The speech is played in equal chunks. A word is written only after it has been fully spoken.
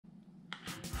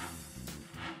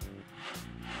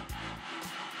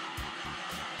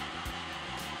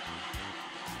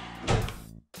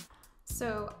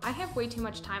So I have way too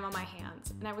much time on my hands,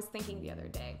 and I was thinking the other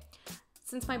day,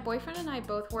 since my boyfriend and I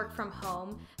both work from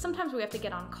home, sometimes we have to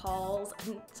get on calls,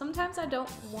 and sometimes I don't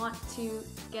want to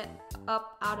get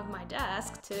up out of my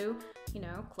desk to,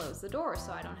 close the door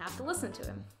so I don't have to listen to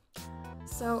him.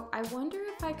 So I wonder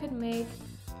if I could make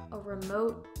a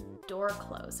remote door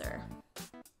closer.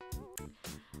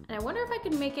 And I wonder if I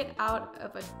could make it out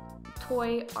of a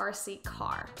toy RC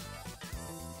car.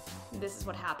 This is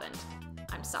what happened.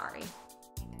 I'm sorry.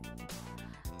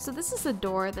 So this is the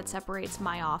door that separates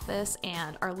my office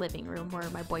and our living room where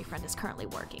my boyfriend is currently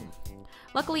working.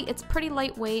 Luckily, it's pretty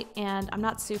lightweight and I'm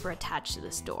not super attached to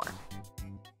this door.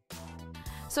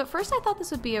 So at first I thought this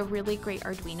would be a really great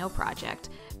Arduino project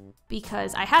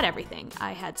because I had everything.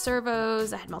 I had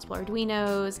servos, I had multiple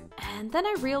Arduinos, and then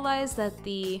I realized that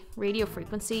the radio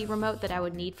frequency remote that I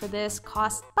would need for this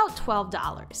cost about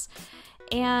 $12.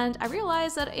 And I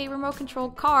realized that a remote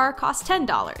controlled car costs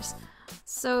 $10.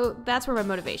 So that's where my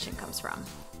motivation comes from,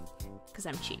 because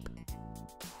I'm cheap.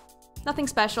 Nothing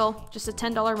special, just a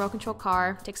 $10 remote control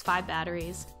car, takes 5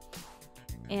 batteries.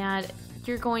 And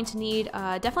you're going to need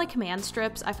definitely command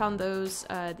strips. I found those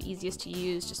the easiest to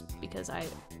use just because I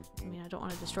don't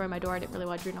want to destroy my door. I didn't really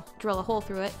want to drill a hole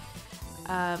through it.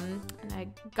 And I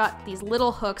got these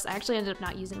little hooks. I actually ended up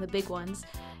not using the big ones.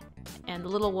 And the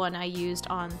little one I used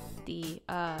on the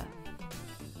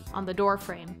door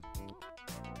frame.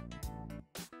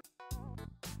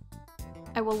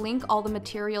 I will link all the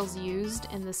materials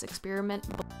used in this experiment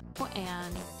below,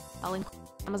 and I'll link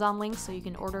Amazon links so you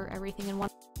can order everything in one.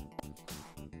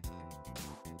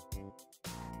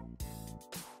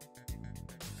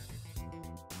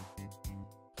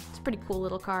 It's a pretty cool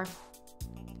little car.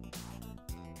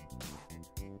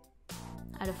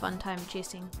 I had a fun time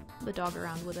chasing the dog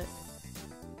around with it.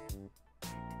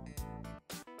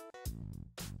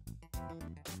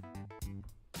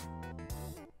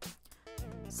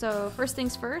 So first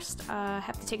things first, I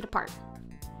have to take it apart.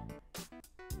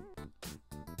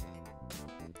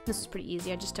 This was pretty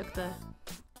easy. I just took the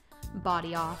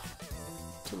body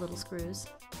off, 2 little screws.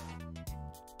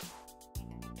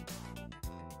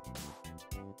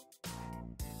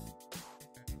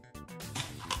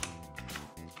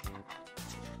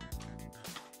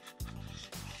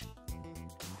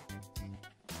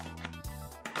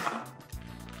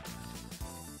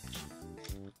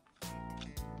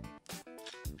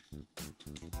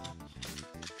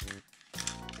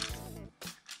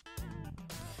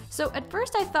 So at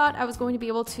first I thought I was going to be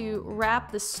able to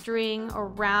wrap the string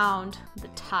around the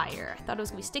tire. I thought it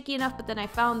was going to be sticky enough, but then I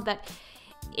found that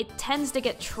it tends to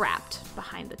get trapped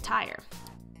behind the tire.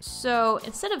 So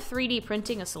instead of 3D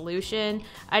printing a solution,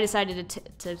 I decided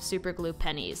to super glue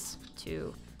pennies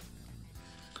to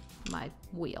my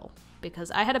wheel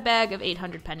because I had a bag of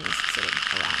 800 pennies sitting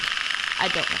around. I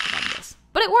don't recommend this,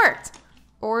 but it worked,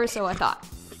 or so I thought.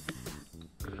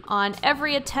 On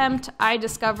every attempt, I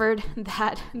discovered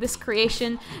that this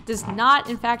creation does not,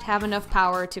 in fact, have enough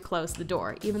power to close the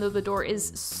door, even though the door is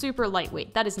super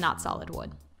lightweight. That is not solid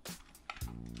wood.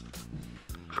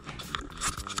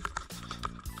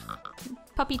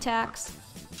 Puppy tacks.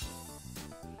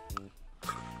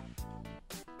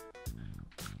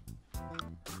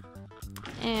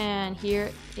 And here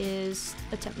is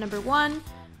attempt number 1,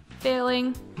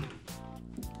 failing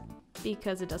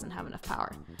because it doesn't have enough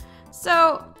power.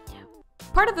 So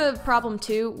part of the problem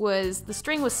too was the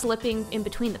string was slipping in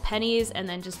between the pennies and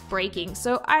then just breaking.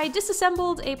 So I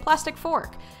disassembled a plastic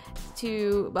fork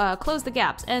to close the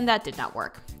gaps, and that did not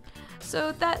work.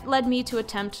 So that led me to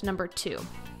attempt number 2.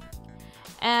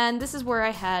 And this is where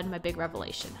I had my big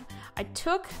revelation. I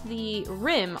took the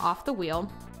rim off the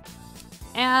wheel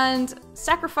and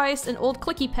sacrificed an old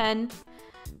clicky pen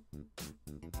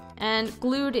and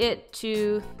glued it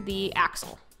to the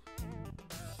axle.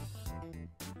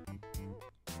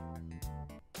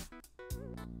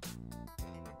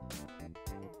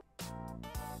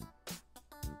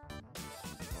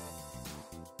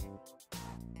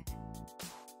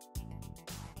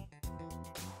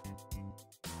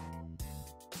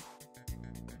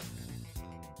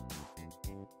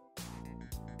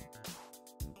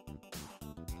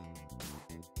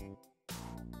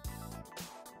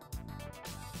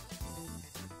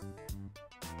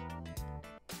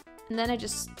 And then I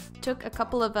just took a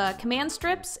couple of command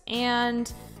strips and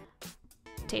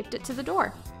taped it to the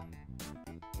door.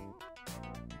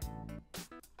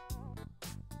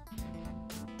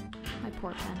 My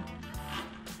poor pen.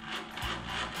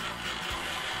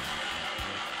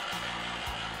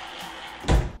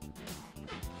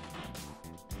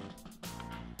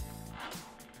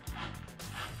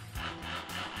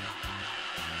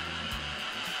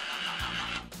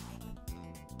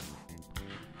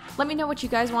 Let me know what you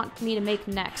guys want me to make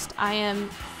next. I am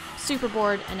super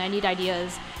bored and I need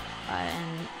ideas,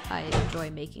 and I enjoy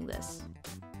making this.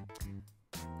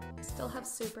 I still have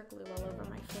super glue all over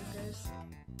my fingers.